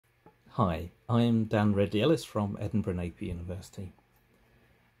Hi, I'm Dan Ridley-Ellis from Edinburgh Napier University.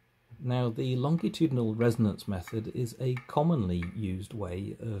 Now, the longitudinal resonance method is a commonly used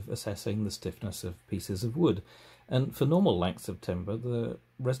way of assessing the stiffness of pieces of wood, and for normal lengths of timber the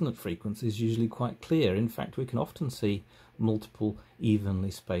resonance frequency is usually quite clear. In fact, we can often see multiple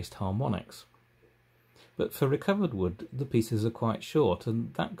evenly spaced harmonics. But for recovered wood the pieces are quite short,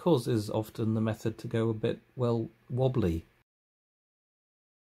 and that causes often the method to go a bit, well, wobbly.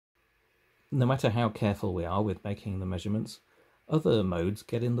 No matter how careful we are with making the measurements, other modes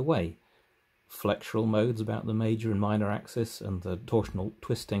get in the way. Flexural modes about the major and minor axis and the torsional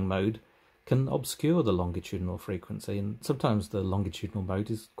twisting mode can obscure the longitudinal frequency, and sometimes the longitudinal mode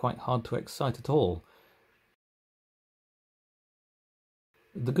is quite hard to excite at all.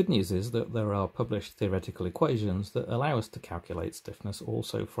 The good news is that there are published theoretical equations that allow us to calculate stiffness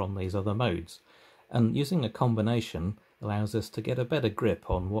also from these other modes, and using a combination allows us to get a better grip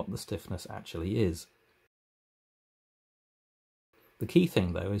on what the stiffness actually is. The key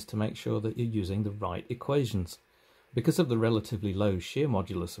thing though is to make sure that you're using the right equations. Because of the relatively low shear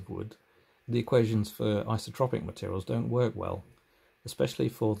modulus of wood, the equations for isotropic materials don't work well, especially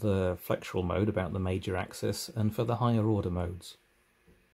for the flexural mode about the major axis and for the higher order modes.